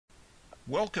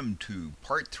Welcome to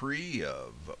part 3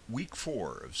 of week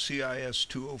 4 of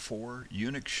cis204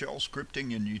 Unix shell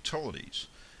scripting and utilities.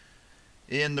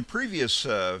 In the previous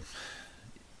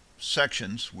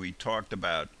sections we talked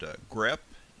about grep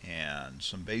and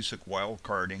some basic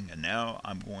wildcarding, and now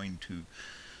I'm going to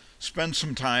spend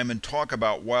some time and talk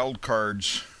about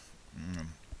wildcards,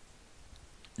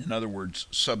 in other words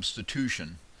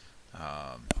substitution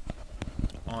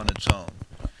on its own.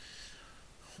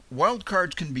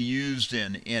 Wildcards can be used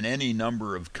in any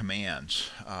number of commands.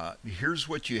 Here's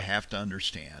what you have to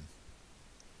understand.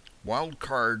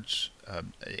 Wildcards,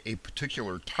 a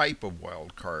particular type of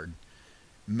wildcard,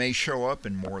 may show up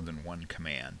in more than one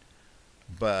command,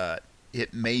 but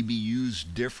it may be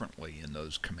used differently in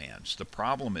those commands. The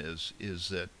problem is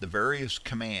that the various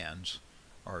commands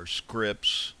are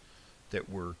scripts that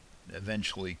were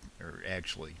eventually, or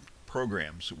actually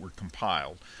programs that were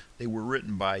compiled. They were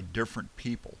written by different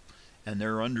people, and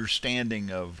their understanding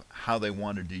of how they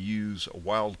wanted to use a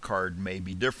wildcard may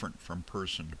be different from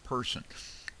person to person.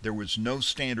 There was no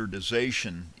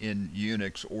standardization in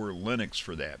Unix or Linux,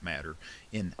 for that matter,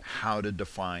 in how to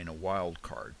define a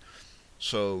wildcard.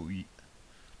 So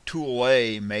Tool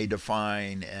A may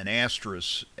define an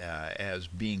asterisk as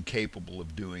being capable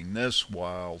of doing this,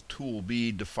 while Tool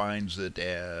B defines it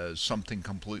as something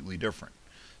completely different.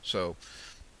 So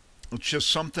it's just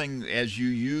something, as you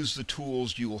use the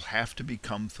tools, you will have to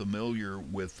become familiar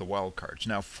with the wildcards.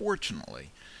 Now, fortunately,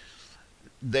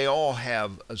 they all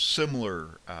have a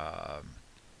similar,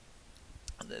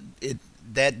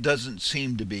 that doesn't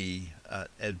seem to be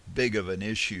as big of an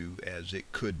issue as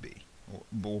it could be.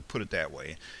 We'll put it that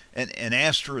way. An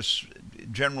asterisk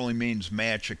generally means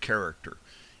match a character,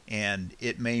 and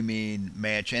it may mean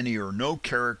match any or no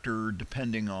character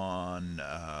depending on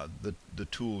the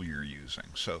tool you're using.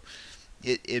 So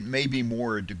it may be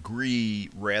more a degree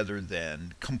rather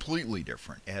than completely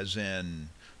different, as in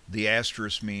the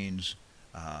asterisk means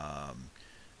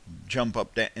jump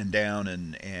up and down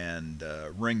and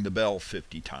ring the bell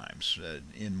 50 times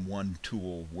in one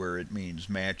tool, where it means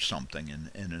match something in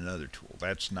another tool.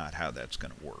 That's not how that's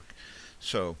going to work.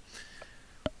 So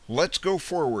let's go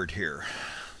forward here.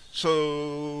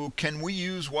 So can we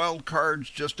use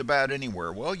wildcards just about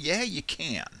anywhere? Well, yeah, you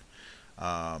can.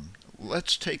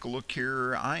 Let's take a look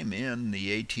here. I'm in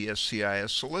the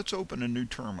ATS-CIS, so let's open a new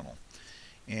terminal.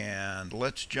 And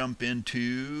let's jump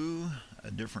into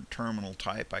a different terminal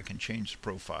type. I can change the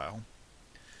profile.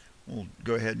 We'll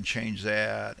go ahead and change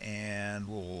that, and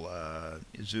we'll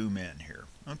zoom in here.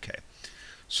 Okay.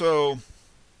 So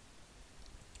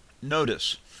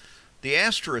notice the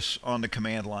asterisk on the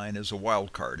command line is a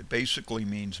wildcard. It basically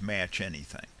means match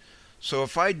anything. So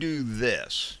if I do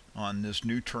this on this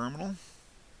new terminal,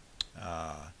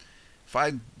 if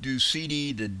I do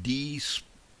cd to d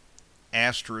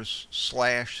asterisk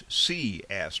slash c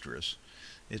asterisk,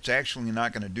 it's actually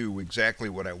not going to do exactly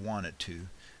what I want it to,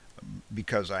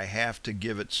 because I have to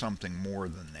give it something more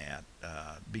than that,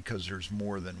 because there's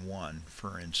more than one,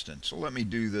 for instance. So let me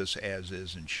do this as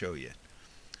is and show you.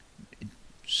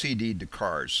 CD to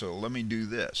cars. So let me do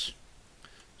this.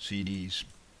 CDs,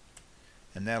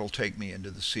 and that'll take me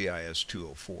into the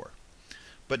CIS204.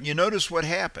 But you notice what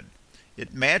happened.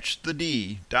 It matched the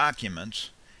D,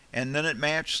 documents, and then it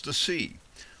matched the C.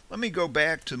 Let me go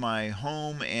back to my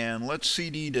home and let's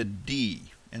CD to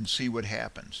D and see what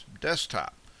happens.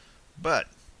 Desktop. But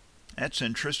that's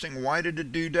interesting. Why did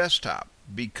it do desktop?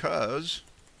 Because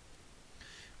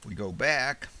we go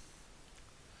back,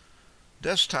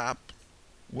 desktop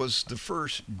was the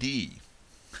first D.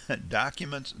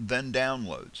 Documents, then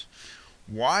downloads.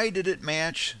 Why did it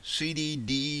match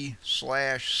CD/D/C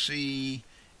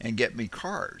and get me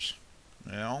cars?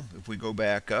 Well, if we go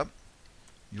back up,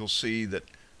 you'll see that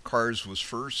cars was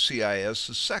first, CIS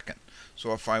is second.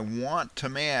 So if I want to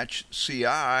match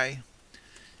CI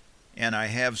and I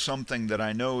have something that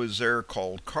I know is there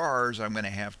called cars, I'm going to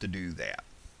have to do that.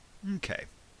 Okay.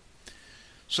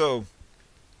 So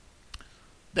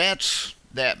that's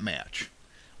that match.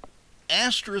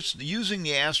 Asterisk, using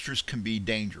the asterisk can be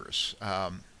dangerous.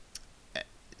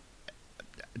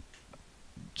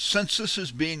 Since this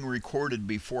is being recorded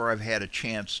before I've had a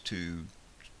chance to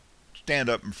stand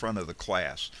up in front of the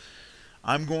class,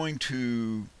 I'm going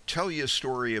to tell you a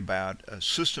story about a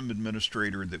system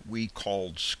administrator that we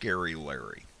called Scary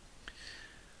Larry.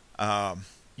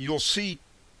 You'll see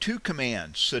two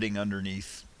commands sitting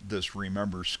underneath this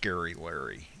Remember Scary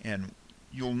Larry, and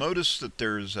you'll notice that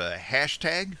there's a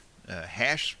hashtag, a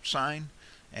hash sign,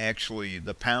 actually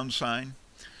the pound sign.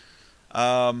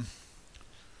 Yeah,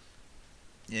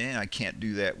 I can't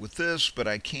do that with this, but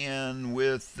I can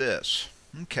with this.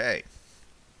 Okay.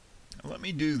 let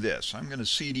me do this. I'm going to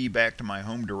cd back to my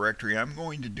home directory. I'm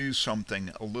going to do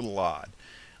something a little odd.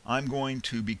 I'm going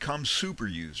to become super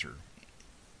user.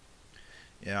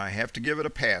 I have to give it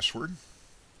a password.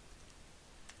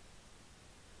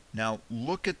 Now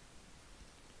look at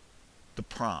the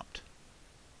prompt.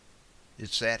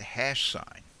 It's that hash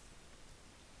sign.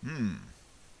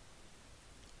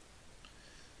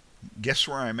 Guess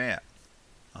where I'm at?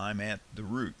 I'm at the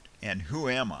root. And who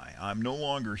am I? I'm no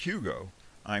longer Hugo.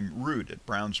 I'm root at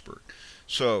Brownsburg.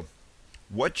 So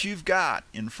what you've got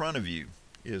in front of you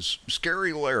is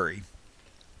Scary Larry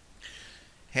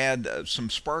had some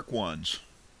Spark 1s.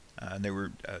 And they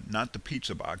were not the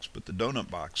pizza box, but the donut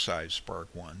box size Spark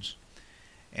 1s.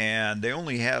 And they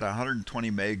only had 120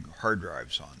 meg hard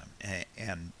drives on them.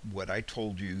 And what I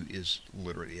told you is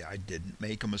literally, I didn't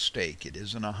make a mistake. It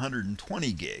isn't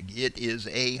 120 gig. It is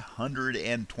a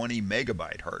 120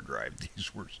 megabyte hard drive.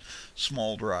 These were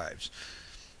small drives.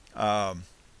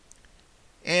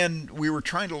 And we were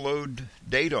trying to load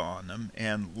data on them,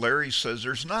 and Larry says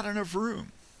there's not enough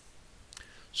room.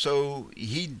 So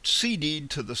he CD'd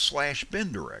to the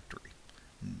 /bin directory.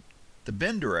 The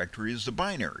bin directory is the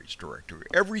binaries directory.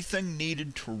 Everything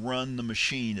needed to run the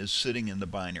machine is sitting in the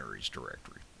binaries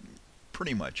directory.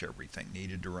 Pretty much everything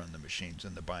needed to run the machines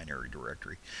in the binary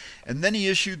directory. And then he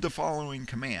issued the following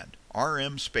command: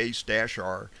 rm space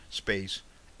 -r space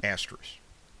asterisk.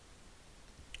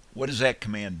 What does that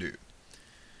command do?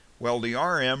 Well, the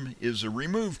rm is a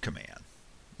remove command.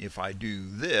 If I do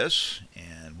this,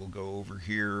 and we'll go over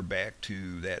here back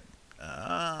to that,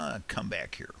 come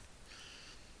back here.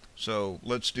 So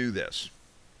let's do this.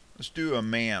 Let's do a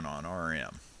man on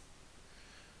rm.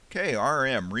 Okay,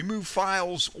 rm, remove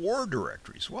files or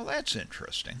directories. Well, that's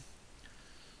interesting.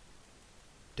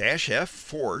 -f,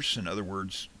 force, in other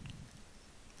words,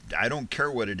 I don't care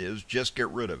what it is, just get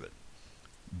rid of it.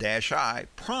 -i,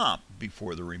 prompt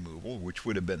before the removal, which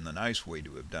would have been the nice way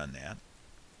to have done that.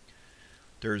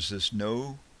 There's this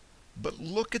no, but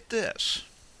look at this.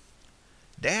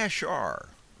 -r,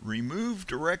 remove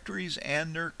directories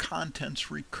and their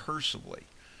contents recursively.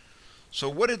 So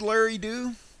what did Larry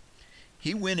do?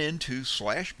 He went into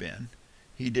 /bin.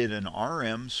 He did an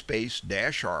rm space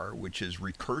 -r, which is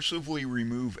recursively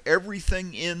remove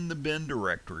everything in the bin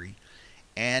directory,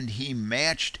 and he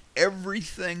matched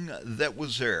everything that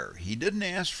was there. He didn't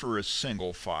ask for a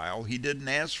single file. He didn't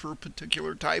ask for a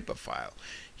particular type of file.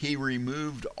 He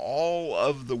removed all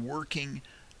of the working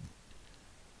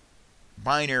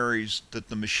binaries that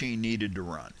the machine needed to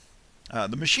run.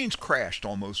 The machines crashed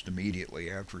almost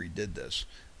immediately after he did this,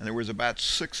 and there was about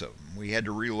 6 of them. We had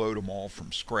to reload them all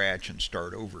from scratch and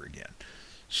start over again.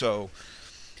 So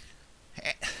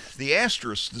the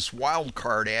asterisk, this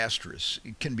wildcard asterisk,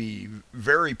 it can be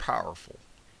very powerful.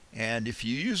 And if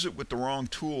you use it with the wrong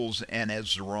tools and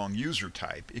as the wrong user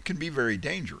type, it can be very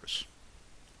dangerous.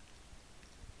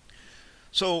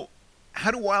 So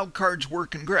how do wildcards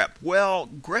work in grep? Well,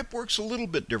 grep works a little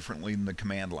bit differently than the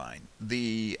command line.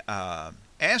 The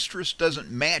asterisk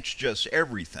doesn't match just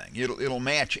everything. It'll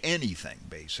match anything,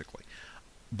 basically.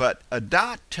 But a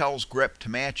dot tells grep to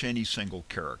match any single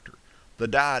character. The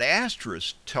dot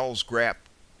asterisk tells grep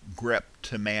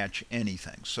to match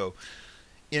anything. So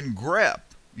in grep,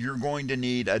 you're going to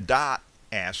need a dot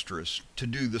asterisk to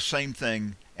do the same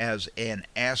thing as an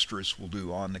asterisk will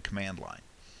do on the command line.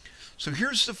 So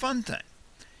here's the fun thing.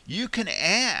 You can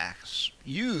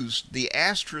use the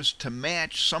asterisk to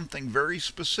match something very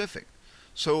specific.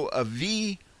 So a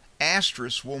V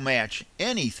asterisk will match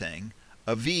anything,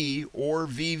 a V or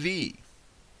VV,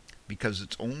 because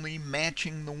it's only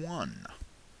matching the one.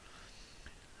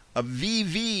 A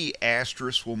VV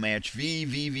asterisk will match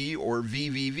VVV or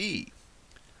VVV.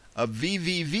 A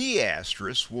VVV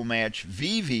asterisk will match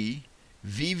VV,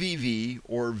 VVV,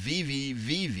 or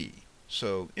VVVV.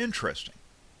 So, interesting.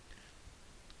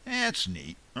 That's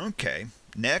neat. Okay,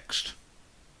 next.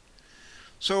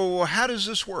 So, how does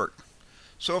this work?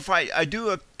 So, if I do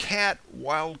a cat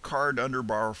wildcard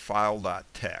underbar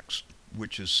file.txt,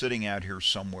 which is sitting out here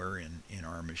somewhere in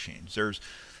our machines, there's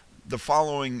the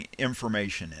following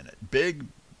information in it: big,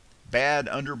 bad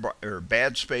underbar, or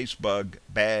bad space bug,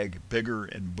 bag, bigger,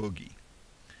 and boogie.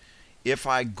 If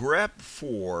I grep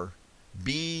for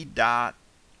b dot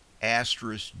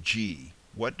asterisk g,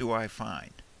 what do I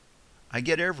find? I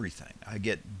get everything. I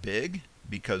get big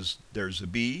because there's a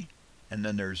B and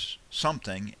then there's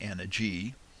something and a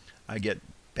G. I get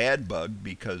bad bug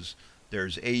because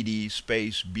there's AD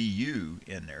space BU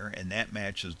in there and that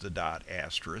matches the dot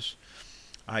asterisk.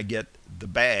 I get the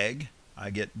bag, I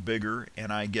get bigger,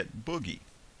 and I get boogie.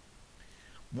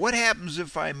 What happens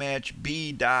if I match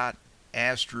B dot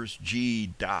asterisk G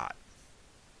dot?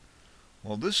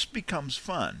 Well, this becomes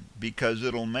fun because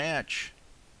it'll match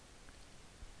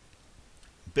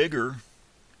bigger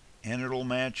and it'll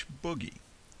match boogie.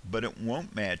 But it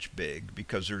won't match big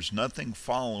because there's nothing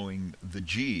following the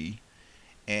G,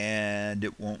 and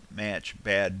it won't match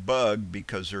bad bug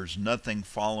because there's nothing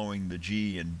following the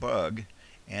G in bug,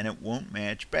 and it won't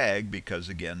match bag because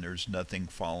again there's nothing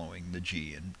following the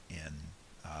G in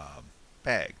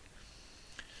bag.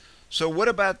 So what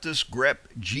about this grep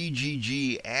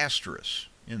ggg asterisk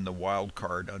in the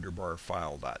wildcard underbar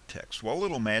file.txt? Well,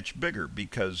 it'll match bigger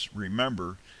because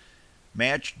remember,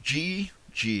 match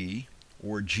GG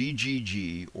or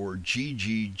GGG or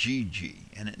GGGG,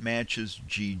 and it matches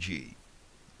GG.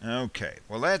 Okay,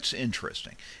 well that's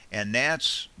interesting, and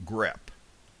that's grep.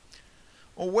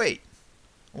 Oh wait,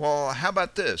 well how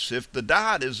about this? If the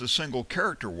dot is a single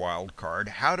character wildcard,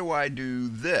 how do I do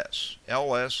this?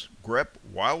 ls grep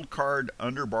wildcard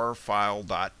underbar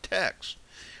file.txt,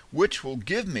 which will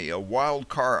give me a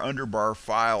wildcard underbar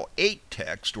file 8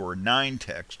 text or 9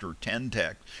 text or 10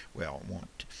 text. Well, it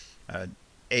won't.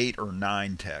 8 or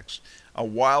 9 text. A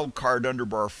wildcard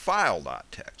underbar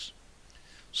file.txt.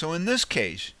 So in this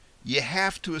case, you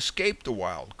have to escape the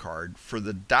wildcard for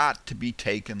the dot to be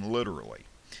taken literally.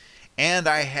 And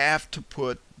I have to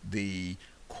put the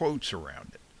quotes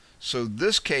around it. So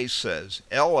this case says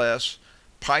ls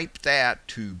pipe that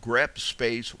to grep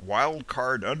space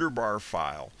wildcard underbar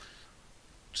file,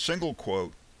 single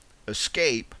quote,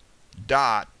 escape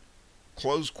dot,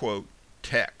 close quote,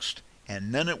 text.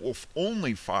 And then it will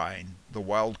only find the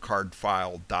wildcard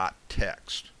file dot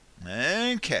text.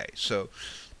 Okay, so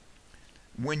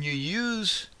when you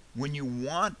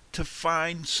want to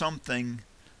find something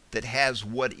that has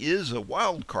what is a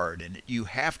wildcard in it, you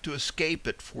have to escape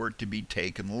it for it to be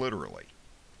taken literally.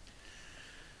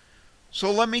 So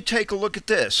let me take a look at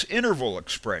this. Interval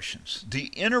expressions. The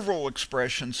interval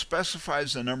expression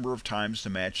specifies the number of times to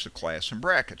match the class in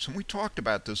brackets. And we talked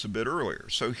about this a bit earlier.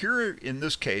 So here in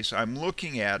this case, I'm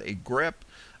looking at a grep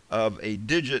of a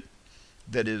digit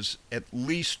that is at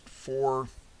least 4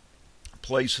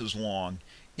 places long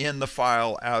in the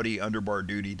file Audi underbar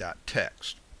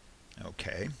duty.txt.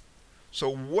 Okay, so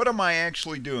what am I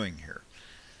actually doing here?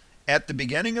 At the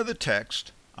beginning of the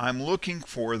text, I'm looking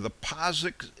for the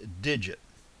POSIX digit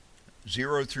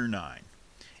 0 through 9,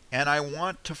 and I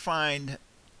want to find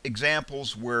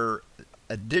examples where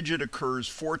a digit occurs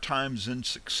 4 times in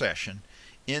succession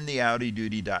in the Audi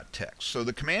duty.txt. So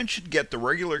the command should get the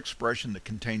regular expression that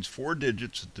contains 4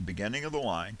 digits at the beginning of the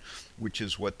line, which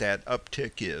is what that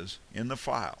uptick is in the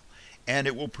file, and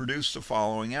it will produce the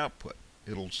following output.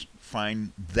 It'll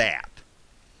find that.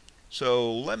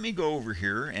 So let me go over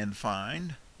here and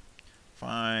find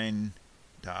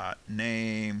dot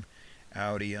name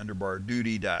Audi underbar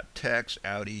duty.txt,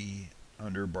 Audi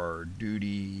underbar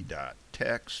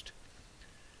duty.txt,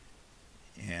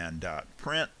 and dot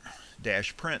print,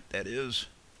 dash print, that is.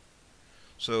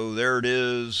 So there it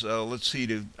is. Let's see,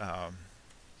 to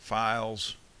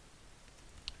files,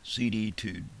 cd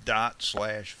to dot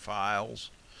slash files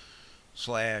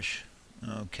slash,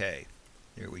 okay,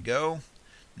 there we go.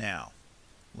 Now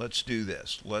let's do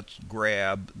this. Let's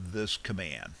grab this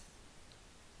command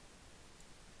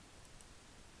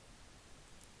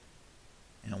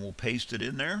and we'll paste it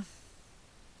in there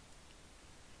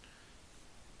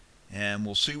and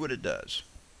we'll see what it does.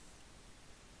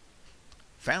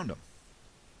 Found them,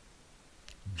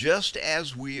 just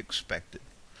as we expected.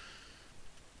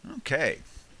 Okay,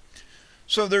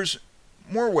 so there's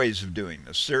more ways of doing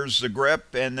this. There's the grep,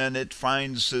 and then it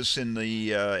finds this in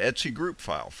the etc group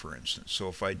file, for instance. So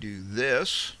if I do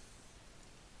this,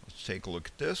 let's take a look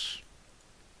at this.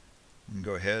 You can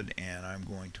go ahead and I'm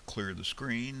going to clear the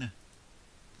screen,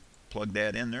 plug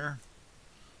that in there.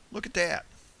 Look at that.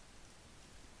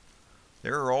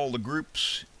 There are all the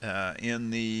groups in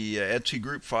the etc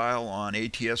group file on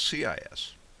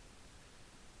ATS-CIS.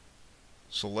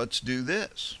 So let's do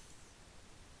this.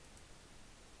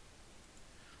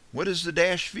 What does the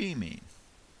dash V mean?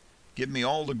 Give me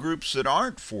all the groups that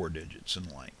aren't 4 digits in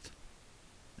length.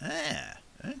 Ah,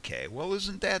 okay, well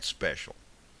isn't that special?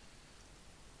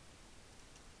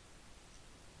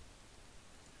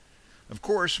 Of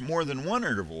course, more than one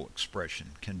interval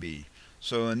expression can be.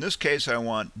 So in this case I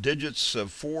want digits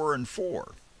of 4 and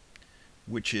 4,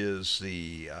 which is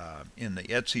the in the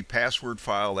etc password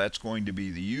file, that's going to be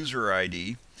the user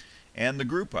ID and the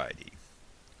group ID.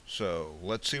 So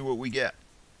let's see what we get.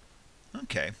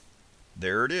 Okay,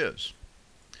 there it is.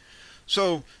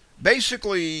 So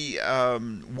basically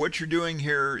what you're doing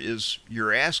here is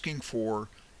you're asking for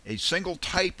a single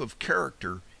type of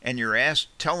character and you're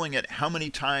telling it how many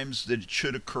times that it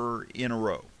should occur in a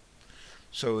row.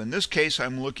 So in this case,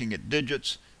 I'm looking at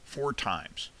digits 4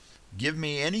 times. Give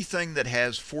me anything that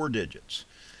has 4 digits.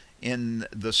 In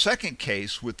the second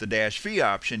case with the -v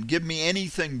option, give me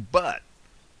anything but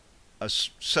a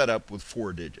setup with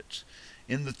 4 digits.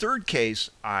 In the third case,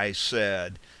 I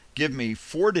said, give me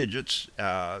 4 digits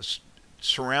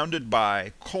surrounded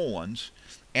by colons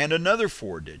and another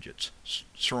 4 digits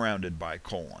surrounded by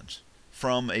colons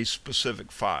from a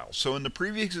specific file. So in the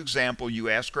previous example, you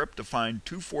asked grep to find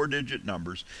 2 4-digit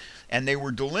numbers, and they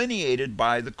were delineated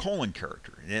by the colon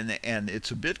character. And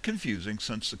it's a bit confusing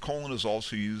since the colon is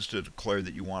also used to declare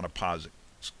that you want a POSIX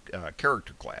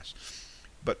character class.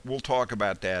 But we'll talk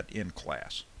about that in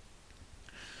class.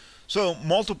 So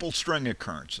multiple string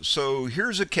occurrences. So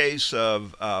here's a case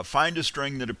of find a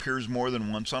string that appears more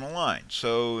than once on a line.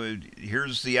 So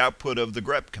here's the output of the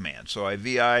grep command. So I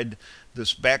VI'd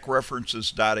this back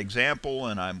references .example,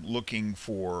 and I'm looking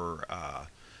for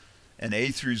an A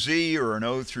through Z or an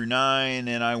O through 9,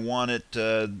 and I want it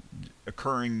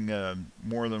occurring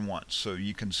more than once. So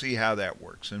you can see how that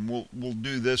works, and we'll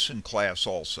do this in class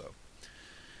also.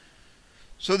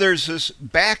 So there's this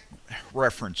back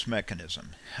reference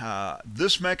mechanism.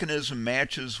 This mechanism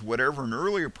matches whatever an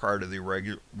earlier part of the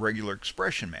regular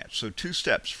expression matched. So 2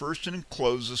 steps. First,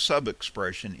 enclose a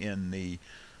sub-expression in the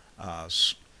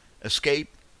escape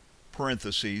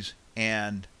parentheses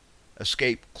and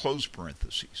escape close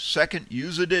parentheses. Second,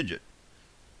 use a digit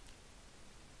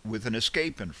with an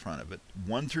escape in front of it,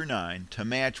 1 through 9, to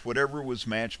match whatever was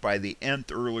matched by the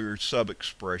nth earlier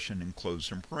sub-expression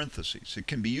enclosed in parentheses. It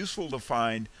can be useful to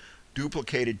find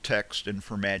duplicated text and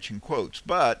for matching quotes,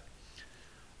 but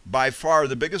by far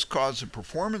the biggest cause of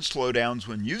performance slowdowns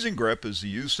when using grep is the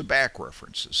use of back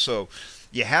references. So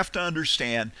you have to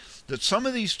understand that some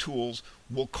of these tools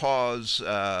will cause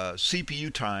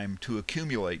CPU time to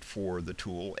accumulate for the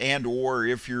tool, and or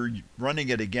if you're running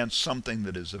it against something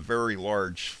that is a very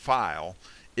large file,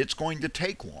 it's going to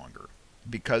take longer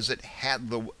because it had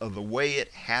the way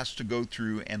it has to go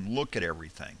through and look at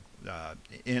everything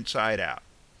inside out.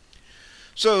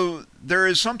 So there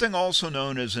is something also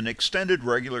known as an extended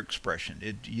regular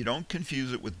expression. You don't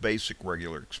confuse it with basic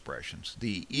regular expressions.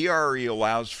 The ERE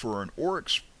allows for an OR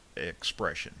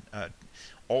expression,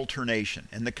 alternation,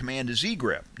 and the command is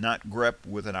egrep, not grep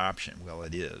with an option. Well,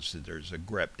 it is. There's a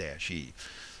grep-e.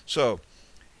 So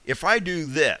if I do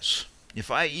this,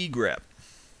 if I egrep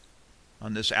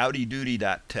on this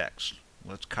outyduty.txt,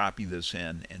 let's copy this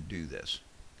in and do this.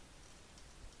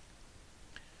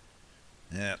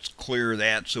 Let's clear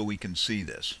that so we can see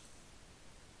this.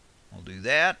 I'll do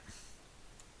that.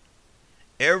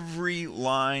 Every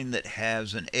line that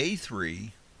has an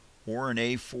A3 or an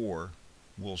A4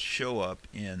 will show up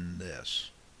in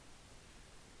this.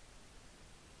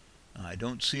 I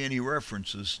don't see any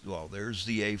references. Well, there's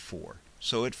the A4.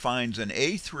 So it finds an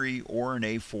A3 or an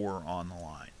A4 on the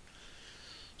line.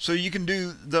 So you can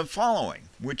do the following,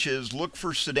 which is look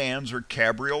for sedans or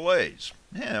cabriolets.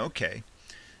 Yeah, okay.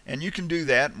 And you can do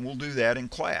that, and we'll do that in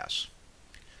class.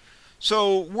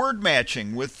 So word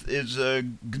matching is a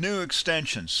GNU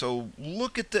extension. So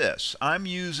look at this. I'm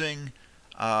using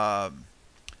an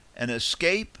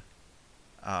escape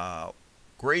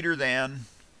greater than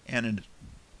and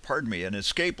an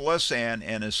escape less than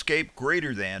and escape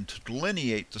greater than to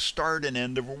delineate the start and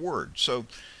end of a word. So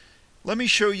let me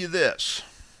show you this.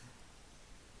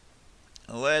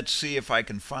 Let's see if I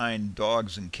can find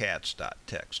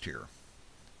dogsandcats.txt here.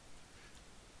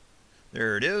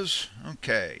 There it is.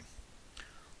 Okay.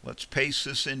 Let's paste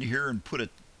this into here and put it,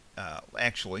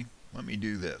 actually, let me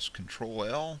do this. Control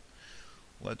L.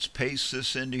 Let's paste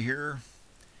this into here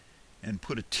and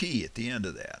put a T at the end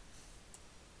of that.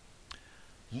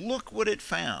 Look what it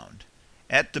found.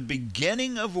 At the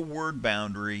beginning of a word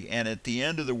boundary and at the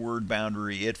end of the word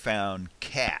boundary, it found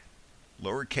cat,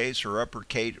 lowercase or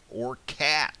uppercase, or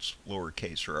cats,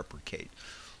 lowercase or uppercase.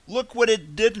 Look what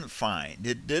it didn't find.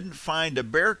 It didn't find a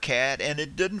bear cat, and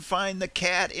it didn't find the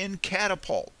cat in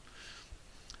catapult.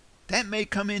 That may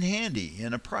come in handy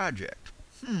in a project.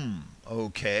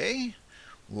 Okay.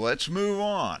 Let's move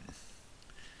on.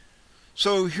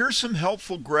 So here's some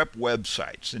helpful grep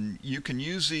websites, and you can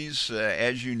use these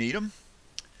as you need them.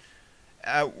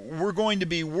 We're going to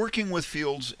be working with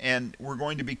fields, and we're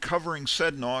going to be covering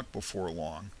sednock before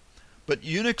long. But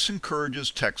UNIX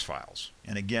encourages text files.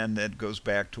 And again, that goes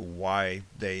back to why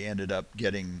they ended up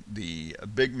getting the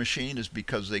big machine, is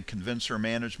because they convinced their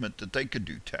management that they could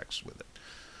do text with it.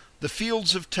 The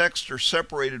fields of text are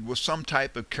separated with some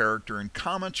type of character, and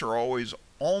comments are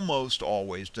almost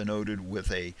always denoted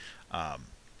with a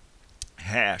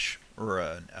hash or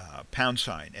a pound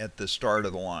sign at the start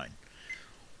of the line.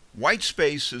 White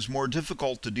space is more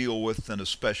difficult to deal with than a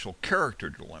special character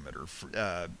delimiter.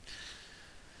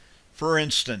 For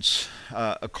instance,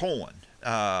 a colon.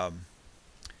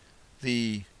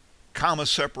 The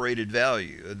comma-separated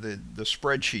value, the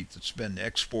spreadsheet that's been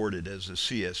exported as a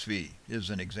CSV is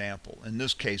an example. In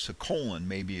this case, a colon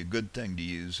may be a good thing to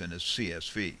use in a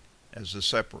CSV as a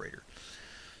separator.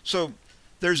 So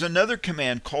there's another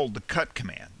command called the cut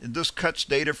command. And this cuts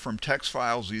data from text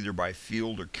files either by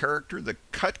field or character. The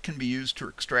cut can be used to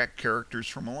extract characters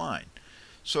from a line.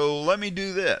 So let me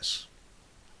do this.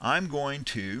 I'm going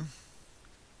to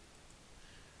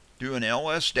do an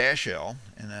ls-l,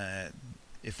 and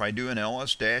if I do an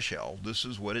ls-l, this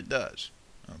is what it does.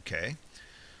 Okay,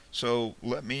 so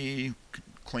let me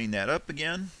clean that up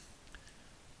again.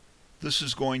 This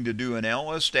is going to do an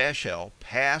ls-l,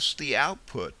 pass the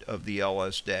output of the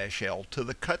ls-l to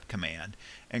the cut command,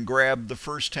 and grab the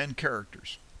first 10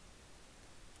 characters.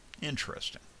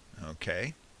 Interesting.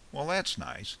 Okay, well that's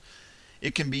nice.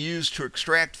 It can be used to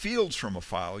extract fields from a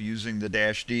file using the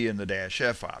 -d and the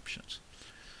 -f options.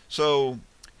 So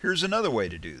here's another way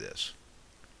to do this.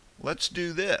 Let's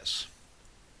do this.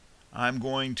 I'm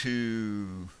going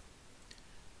to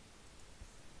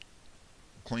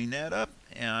clean that up,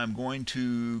 and I'm going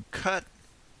to cut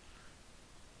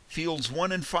fields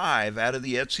 1 and 5 out of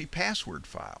the Etsy password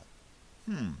file.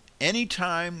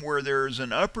 Anytime where there's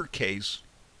an uppercase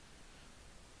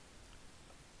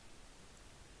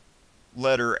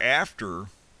letter after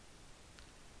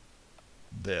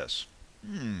this.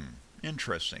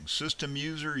 Interesting. System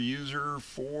user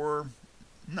 4.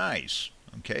 Nice.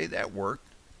 Okay, that worked.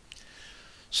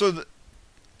 So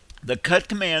the cut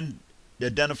command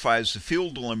identifies the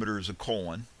field delimiter as a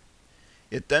colon.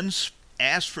 It then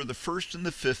asks for the first and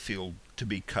the fifth field to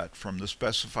be cut from the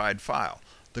specified file.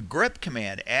 The grep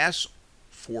command asks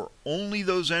for only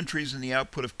those entries in the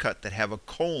output of cut that have a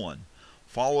colon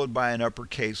followed by an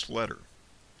uppercase letter.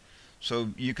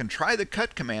 So you can try the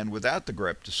cut command without the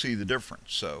grep to see the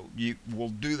difference. So we'll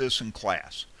do this in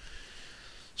class.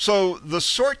 So the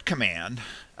sort command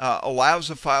allows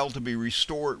a file to be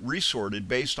resorted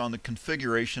based on the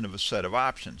configuration of a set of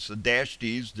options. The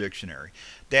 -d is dictionary.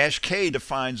 -k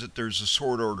defines that there's a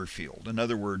sort order field, in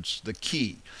other words, the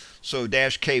key. So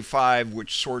 -k5,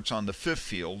 which sorts on the fifth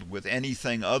field, with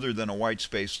anything other than a white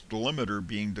space delimiter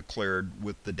being declared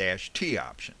with the -t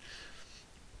option.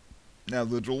 Now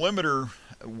the delimiter,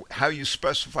 how you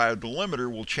specify a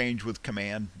delimiter will change with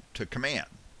command to command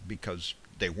because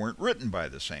they weren't written by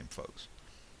the same folks.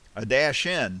 A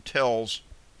 -n tells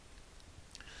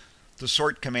the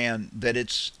sort command that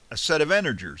it's a set of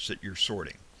integers that you're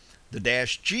sorting. The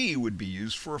 -g would be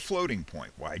used for a floating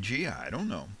point. Why g? I don't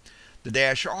know. The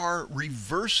 -r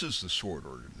reverses the sort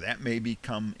order. That may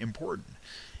become important.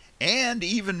 And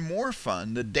even more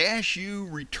fun, the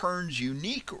 -u returns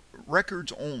unique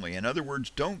records only. In other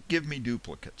words, don't give me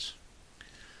duplicates.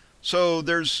 So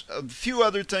there's a few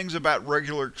other things about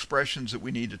regular expressions that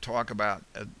we need to talk about.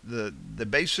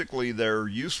 Basically, they're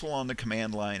useful on the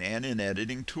command line and in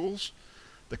editing tools.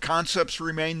 The concepts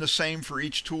remain the same for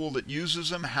each tool that uses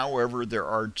them. However, there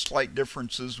are slight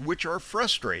differences which are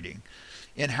frustrating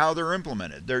in how they're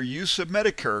implemented. Their use of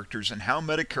metacharacters and how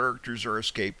metacharacters are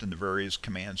escaped in the various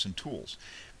commands and tools.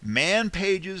 Man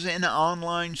pages and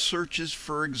online searches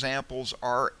for examples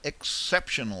are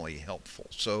exceptionally helpful.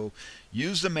 So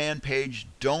use the man page.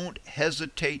 Don't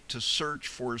hesitate to search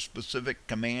for a specific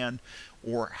command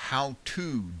or how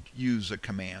to use a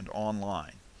command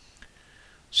online.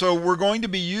 So we're going to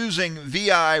be using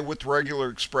VI with regular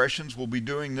expressions. We'll be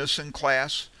doing this in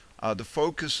class. The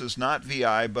focus is not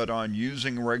VI, but on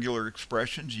using regular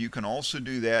expressions. You can also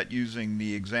do that using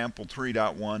the example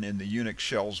 3.1 in the UNIX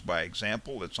shells by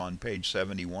example. It's on page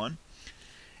 71.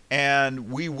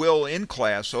 And we will, in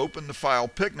class, open the file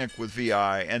picnic with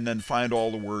VI and then find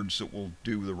all the words that will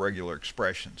do the regular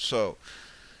expressions. So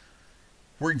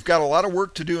we've got a lot of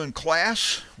work to do in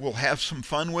class. We'll have some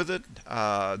fun with it.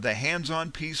 The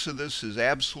hands-on piece of this is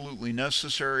absolutely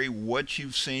necessary. What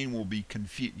you've seen will be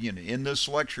in this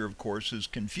lecture, of course, is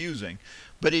confusing,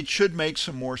 but it should make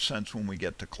some more sense when we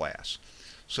get to class.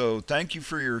 So thank you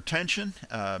for your attention.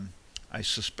 I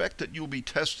suspect that you'll be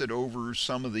tested over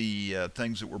some of the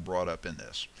things that were brought up in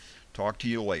this. Talk to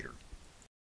you later.